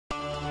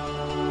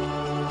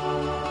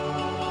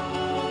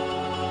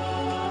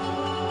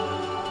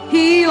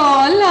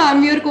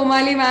I'm your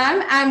Komali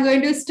Mam. I'm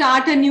going to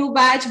start a new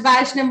batch,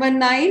 batch number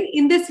 9.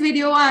 In this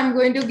video, I'm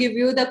going to give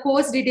you the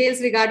course details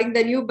regarding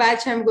the new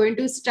batch I'm going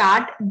to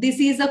start.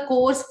 This is a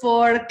course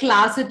for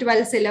class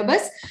 12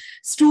 syllabus.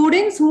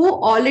 Students who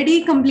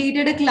already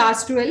completed a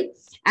class 12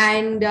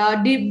 and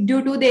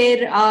due to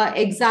their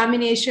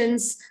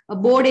examinations,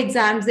 board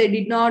exams, they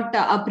did not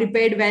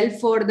prepared well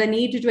for the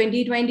NEET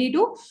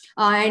 2022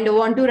 and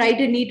want to write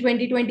a NEET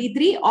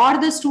 2023, or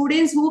the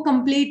students who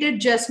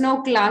completed just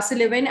now class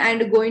 11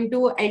 and going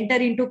to enter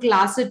into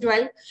class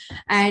 12,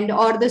 and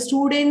or the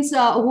students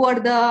who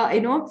are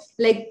the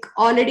like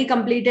already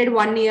completed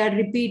 1 year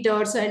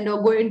repeaters and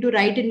are going to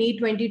write a NEET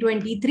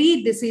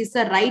 2023. This is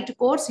the right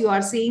course. You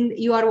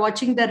are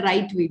watching the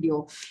right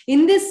video.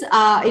 In this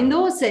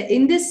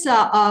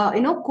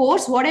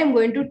course, what I'm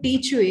going to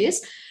teach you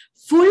is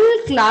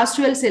full class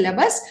 12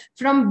 syllabus,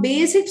 from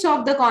basics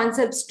of the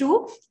concepts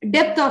to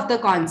depth of the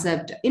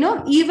concept.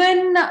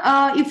 Even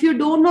if you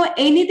don't know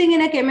anything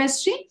in a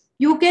chemistry,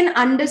 you can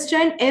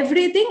understand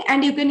everything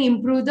and you can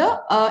improve the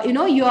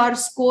your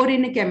score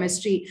in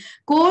chemistry.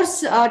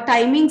 Course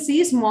timings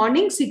is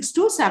morning 6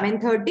 to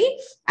 7:30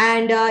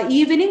 and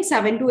evening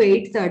 7 to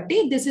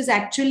 8:30. This is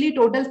actually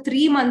total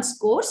 3 months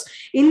course.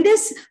 In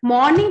this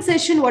morning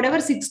session,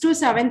 whatever 6 to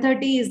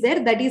 7:30 is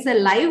there, that is a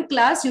live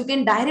class. You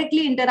can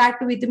directly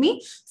interact with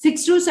me.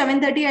 6 to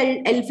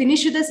 7:30 I'll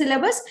finish the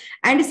syllabus,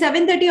 and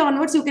 7:30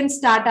 onwards you can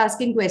start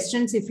asking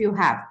questions if you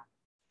have.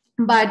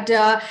 But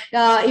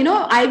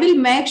I will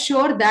make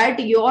sure that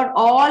your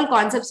all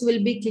concepts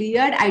will be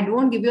cleared. I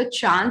don't give you a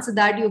chance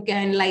that you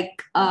can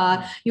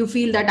you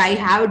feel that I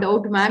have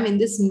doubt, ma'am, in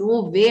this.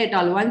 No way at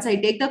all. Once I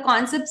take the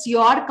concepts,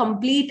 your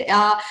complete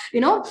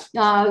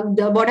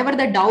whatever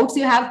the doubts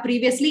you have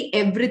previously,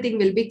 everything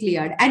will be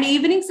cleared. And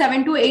evening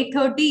 7 to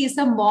 8:30 is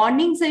a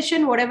morning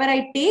session. Whatever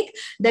I take,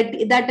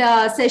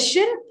 that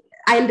session,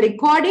 I'll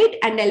record it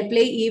and I'll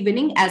play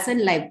evening as a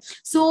live.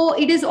 So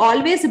it is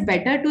always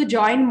better to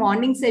join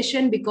morning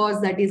session because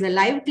that is a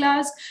live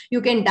class.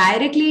 You can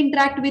directly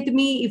interact with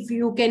me. If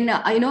you can,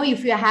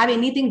 if you have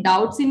anything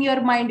doubts in your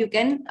mind, you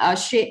can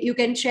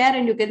share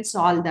and you can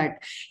solve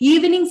that.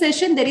 Evening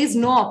session, there is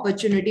no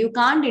opportunity. You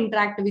can't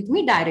interact with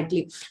me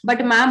directly.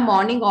 But ma'am,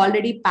 morning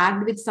already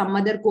packed with some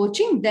other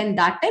coaching, then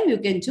that time you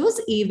can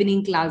choose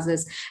evening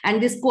classes.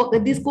 And this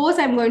course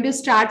I'm going to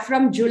start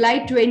from July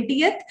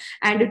 20th,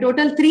 and a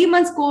total 3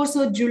 months course.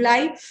 So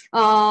July,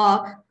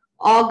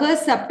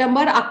 August,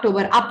 September,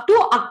 October, up to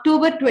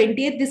October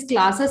 20th, this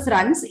classes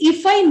runs.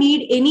 If I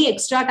need any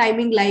extra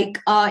timing, like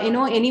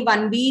any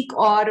 1 week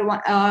or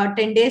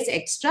 10 days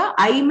extra,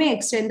 I may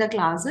extend the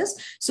classes.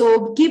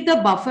 So keep the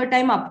buffer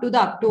time up to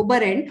the October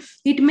end.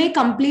 It may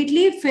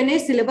completely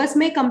finish, syllabus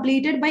may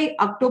completed by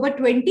October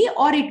 20,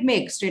 or it may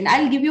extend.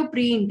 I'll give you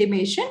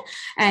pre-intimation,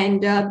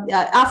 and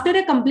after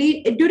a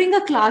complete, during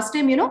a class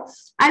time,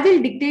 I will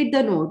dictate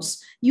the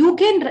notes.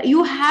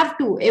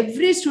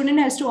 Every student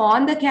has to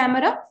on the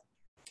camera.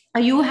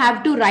 You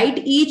have to write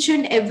each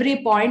and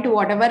every point,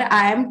 whatever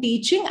I am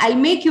teaching, I'll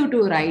make you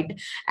to write.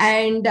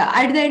 And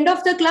at the end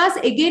of the class,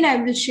 again, I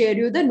will share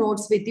you the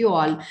notes with you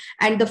all.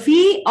 And the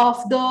fee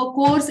of the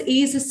course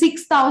is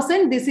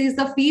 6,000. This is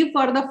the fee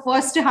for the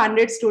first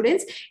 100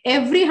 students.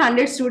 Every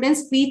 100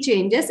 students fee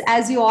changes.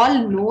 As you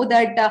all know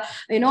that,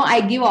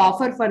 I give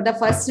offer for the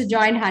first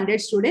join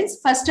 100 students.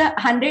 First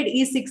 100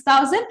 is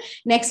 6,000.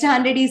 Next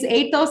 100 is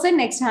 8,000.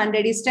 Next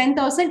 100 is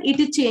 10,000.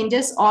 It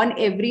changes on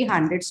every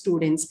 100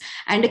 students.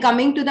 And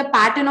coming to the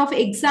pattern of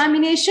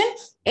examination,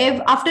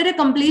 after a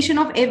completion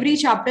of every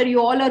chapter,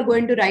 you all are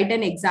going to write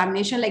an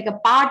examination, like a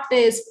part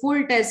test,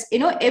 full test.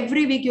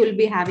 Every week you will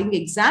be having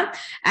exam.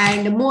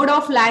 And mode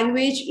of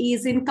language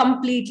is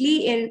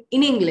completely in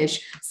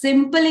English,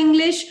 simple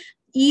English.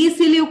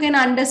 Easily you can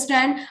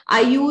understand.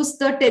 I use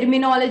the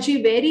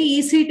terminology, very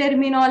easy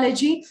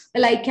terminology.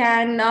 Like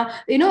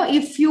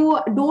if you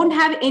don't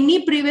have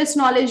any previous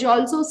knowledge,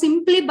 also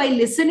simply by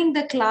listening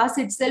the class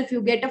itself,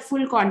 you get a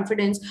full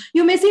confidence.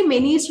 You may see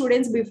many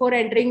students before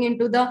entering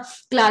into the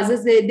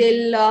classes,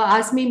 they'll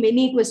ask me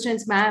many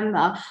questions, ma'am.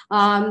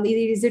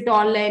 Is it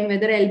online?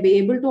 Whether I'll be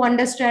able to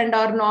understand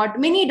or not?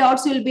 Many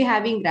doubts you'll be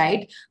having,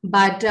 right?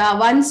 But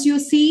once you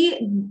see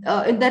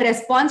the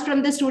response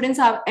from the students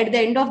at the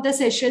end of the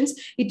sessions,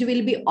 it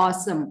will be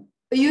awesome.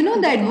 The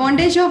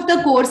advantage of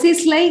the course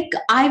is like,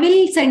 I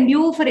will send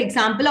you, for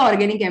example,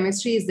 organic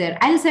chemistry is there.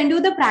 I'll send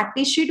you the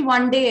practice sheet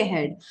 1 day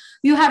ahead.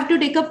 You have to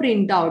take a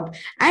printout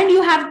and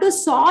you have to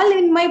solve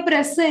in my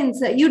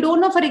presence. You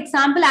don't know, for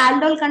example,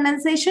 aldol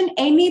condensation,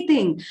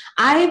 anything.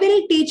 I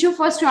will teach you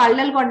first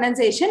aldol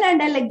condensation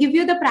and I'll give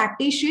you the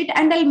practice sheet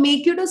and I'll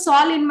make you to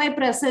solve in my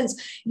presence.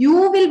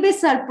 You will be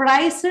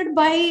surprised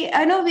by,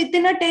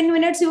 within a 10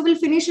 minutes, you will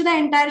finish the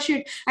entire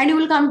sheet and you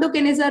will come to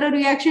Kenizaro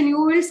reaction.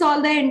 You will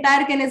solve the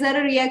entire Kenizaro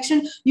a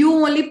reaction, you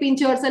only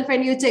pinch yourself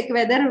and you check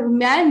whether,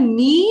 man,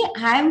 me,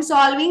 I'm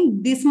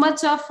solving this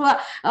much of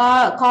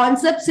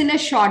concepts in a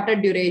shorter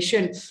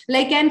duration.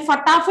 Like, and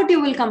fatafat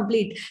you will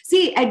complete.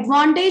 See,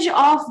 advantage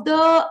of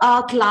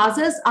the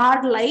classes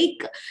are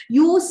like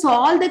you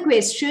solve the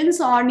questions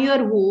on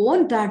your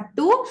own, that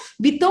too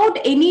without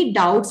any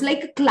doubts,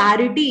 like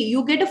clarity.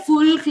 You get a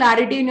full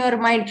clarity in your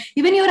mind.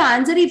 Even your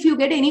answer, if you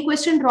get any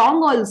question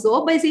wrong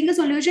also, by seeing a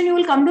solution, you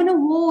will come to know,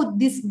 oh,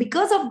 this,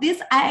 because of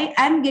this, I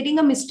am getting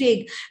a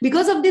mistake.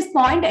 Because of this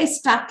point, I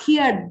stuck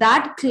here.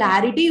 That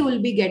clarity you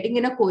will be getting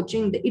in a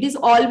coaching. It is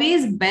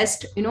always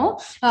best,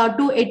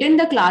 to attend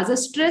the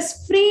classes.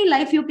 Stress-free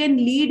life, you can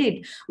lead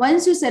it.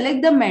 Once you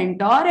select the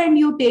mentor and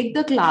you take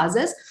the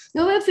classes,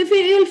 if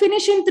you will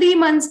finish in 3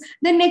 months,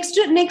 the next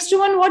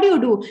one, what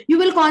do? You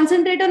will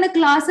concentrate on a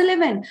class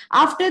 11.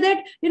 After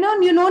that, you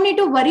don't need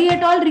to worry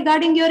at all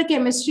regarding your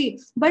chemistry.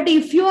 But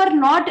if you are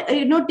not,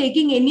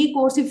 taking any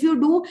course, if you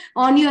do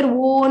on your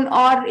own,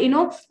 or,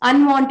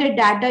 unwanted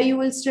data you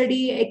will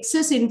study,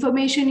 excess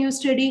information you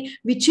study,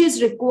 which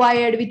is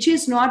required, which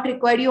is not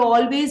required, you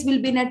always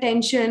will be in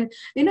attention.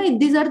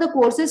 These are the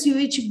courses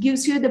which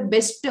gives you the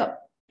best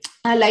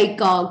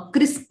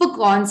crisp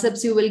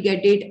concepts you will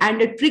get it, and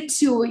the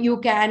tricks you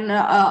can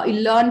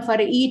learn for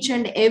each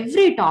and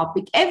every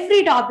topic.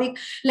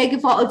 Like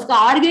if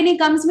organic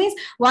comes, means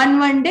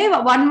one day,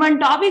 one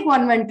topic,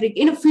 one trick.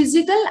 In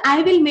physical,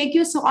 I will make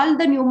you solve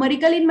the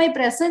numerical in my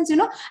presence.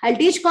 I'll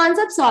teach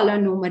concepts, solve a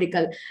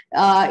numerical.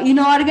 In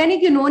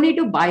organic, you no need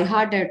to by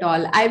heart at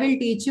all. I will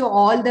teach you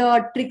all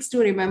the tricks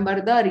to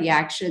remember the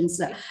reactions.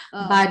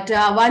 But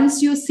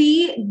once you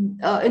see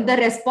the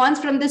response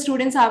from the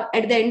students at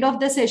the end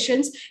of the session,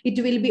 it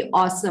will be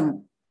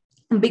awesome,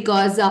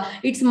 because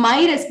it's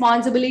my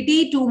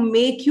responsibility to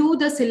make you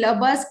the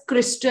syllabus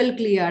crystal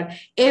clear.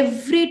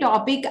 Every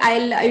topic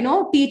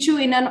I'll teach you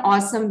in an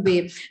awesome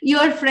way.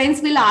 Your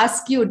friends will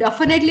ask you,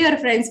 definitely your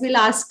friends will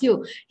ask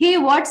you, hey,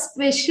 what's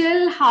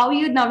special, how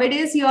you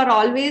nowadays you are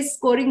always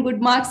scoring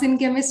good marks in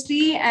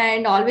chemistry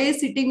and always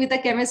sitting with the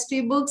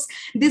chemistry books.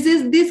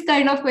 This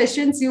kind of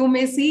questions you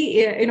may see.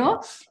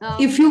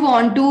 If you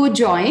want to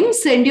join,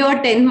 send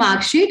your 10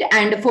 mark sheet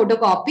and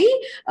photocopy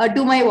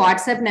to my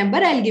WhatsApp number.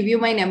 I'll give you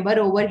my number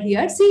over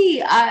here.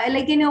 See,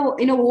 like in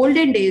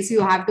olden days,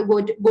 you have to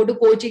go to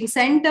coaching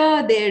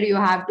center. There you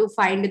have to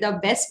find the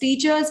best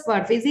teachers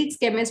for physics,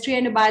 chemistry,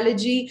 and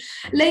biology.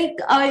 Like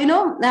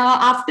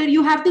after,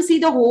 you have to see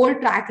the whole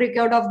track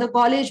record of the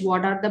college.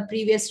 What are the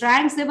previous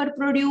ranks they were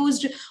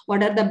produced?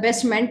 What are the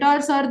best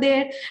mentors are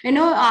there?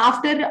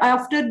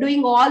 After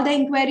doing all the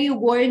inquiry, you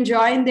go and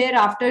join there.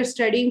 After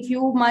studying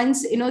few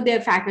months,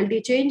 their faculty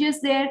changes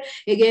there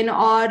again,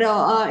 or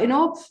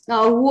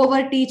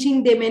whoever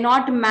teaching, they may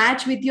not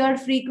match with your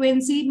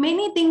frequency.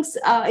 Many things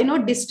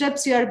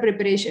disturbs your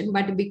preparation.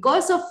 But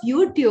because of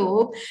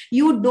YouTube,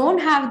 you don't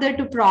have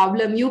that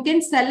problem. You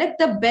can select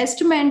the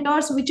best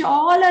mentors, which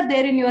all are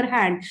there in your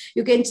hand.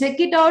 You can check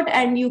it out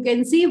and you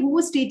can see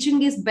whose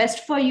teaching is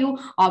best for you.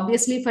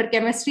 Obviously for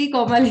chemistry,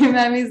 Komali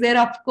Mam is there,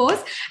 of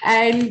course,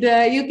 and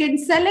you can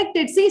select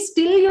it. See,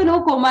 still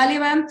Komali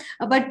Mam,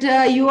 but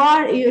you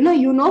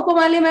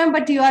Komali Mam,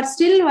 but you are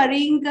still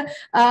worrying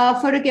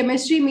for a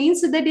chemistry,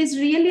 means that is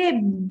really a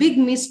big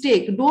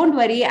mistake. Don't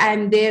worry, I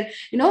am there.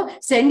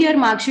 Send your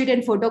mark sheet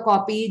and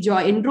photocopy,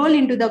 enroll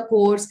into the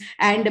course,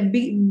 and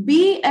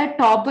be a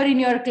topper in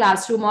your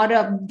classroom,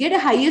 or get a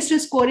highest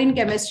score in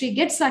chemistry,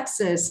 get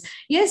success.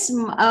 Yes,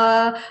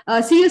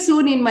 see you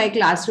soon in my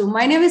classroom.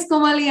 My name is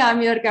Komali.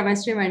 I'm your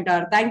chemistry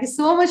mentor. Thank you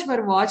so much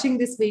for watching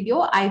this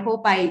video. I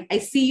hope I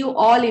see you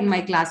all in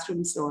my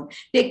classroom soon.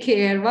 Take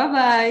care.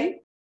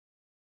 Bye-bye.